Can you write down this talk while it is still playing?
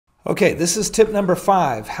Okay, this is tip number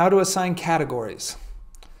 5, how to assign categories.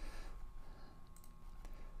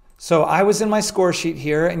 So I was in my score sheet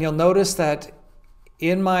here, and you'll notice that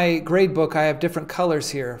in my grade book, I have different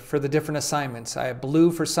colors here for the different assignments. I have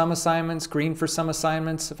blue for some assignments, green for some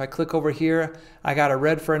assignments. If I click over here, I got a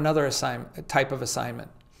red for another type of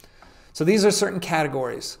assignment. So these are certain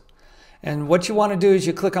categories. And what you want to do is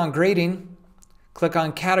you click on grading, click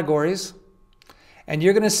on categories, and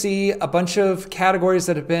you're going to see a bunch of categories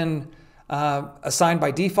that have been assigned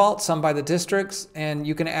by default, some by the districts, and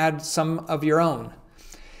you can add some of your own.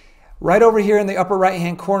 Right over here in the upper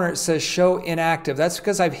right-hand corner, it says show inactive. That's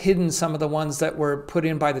because I've hidden some of the ones that were put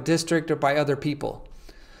in by the district or by other people.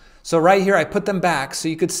 So right here, I put them back so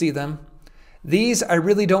you could see them. These I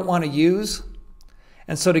really don't want to use.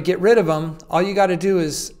 And so to get rid of them, all you got to do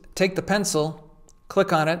is take the pencil,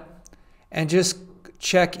 click on it, and just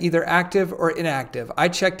check either active or inactive. I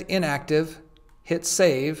checked inactive, hit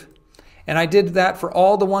save, and I did that for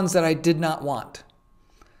all the ones that I did not want,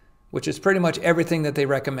 which is pretty much everything that they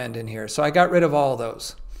recommend in here. So I got rid of all of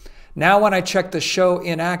those. Now when I check the show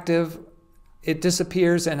inactive, it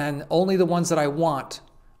disappears, and then only the ones that I want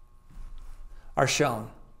are shown.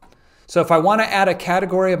 So if I want to add a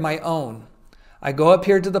category of my own, I go up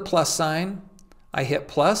here to the plus sign, I hit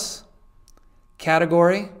plus,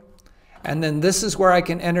 category, and then this is where I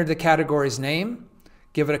can enter the category's name,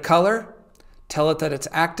 give it a color, tell it that it's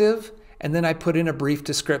active, and then I put in a brief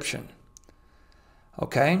description.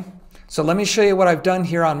 Okay, so let me show you what I've done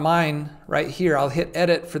here on mine right here. I'll hit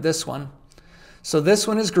edit for this one. So this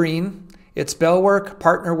one is green. It's bell work,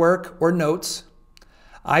 partner work, or notes.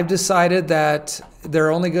 I've decided that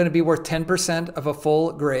they're only going to be worth 10% of a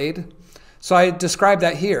full grade. So I describe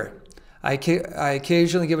that here. I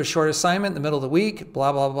occasionally give a short assignment in the middle of the week,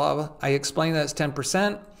 blah, blah, blah, blah. I explain that it's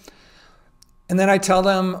 10%. And then I tell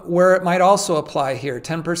them where it might also apply here.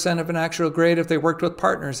 10% of an actual grade if they worked with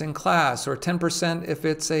partners in class, or 10% if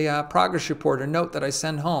it's a progress report or note that I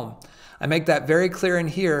send home. I make that very clear in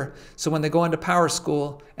here, so when they go into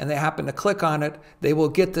PowerSchool and they happen to click on it, they will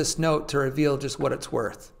get this note to reveal just what it's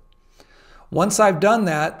worth. Once I've done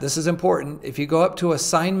that, this is important, if you go up to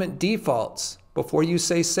assignment defaults, before you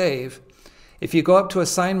say save, if you go up to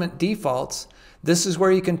assignment defaults, this is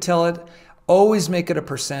where you can tell it, always make it a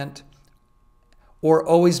percent, or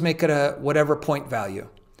always make it a whatever point value.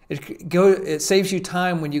 It saves you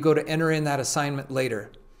time when you go to enter in that assignment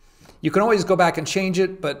later. You can always go back and change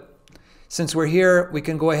it, but since we're here, we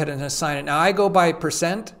can go ahead and assign it. Now I go by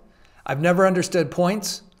percent. I've never understood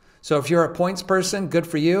points. So if you're a points person, good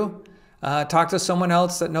for you. Talk to someone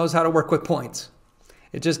else that knows how to work with points.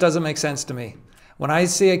 It just doesn't make sense to me. When I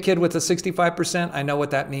see a kid with a 65%, I know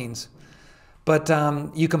what that means. But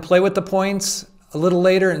you can play with the points a little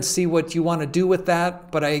later and see what you want to do with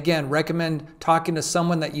that. But I, again, recommend talking to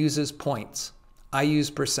someone that uses points. I use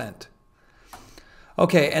percent.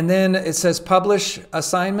 Okay, and then it says publish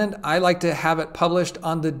assignment. I like to have it published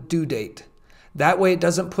on the due date. That way it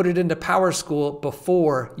doesn't put it into PowerSchool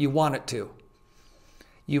before you want it to.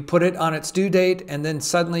 You put it on its due date, and then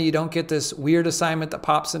suddenly you don't get this weird assignment that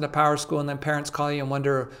pops into PowerSchool, and then parents call you and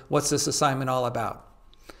wonder, what's this assignment all about?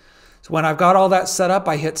 So when I've got all that set up,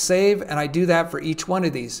 I hit save, and I do that for each one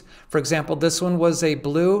of these. For example, this one was a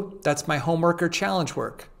blue. That's my homework or challenge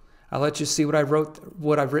work. I'll let you see what I've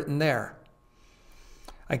written there.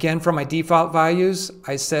 Again, for my default values,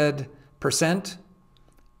 I said percent,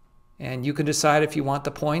 and you can decide if you want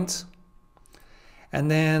the points. And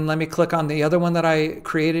then let me click on the other one that I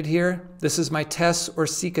created here. This is my test or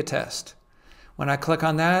seek a test. When I click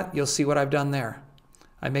on that, you'll see what I've done there.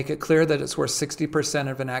 I make it clear that it's worth 60%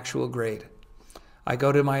 of an actual grade. I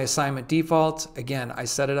go to my assignment defaults. Again, I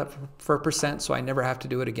set it up for percent so I never have to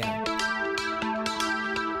do it again.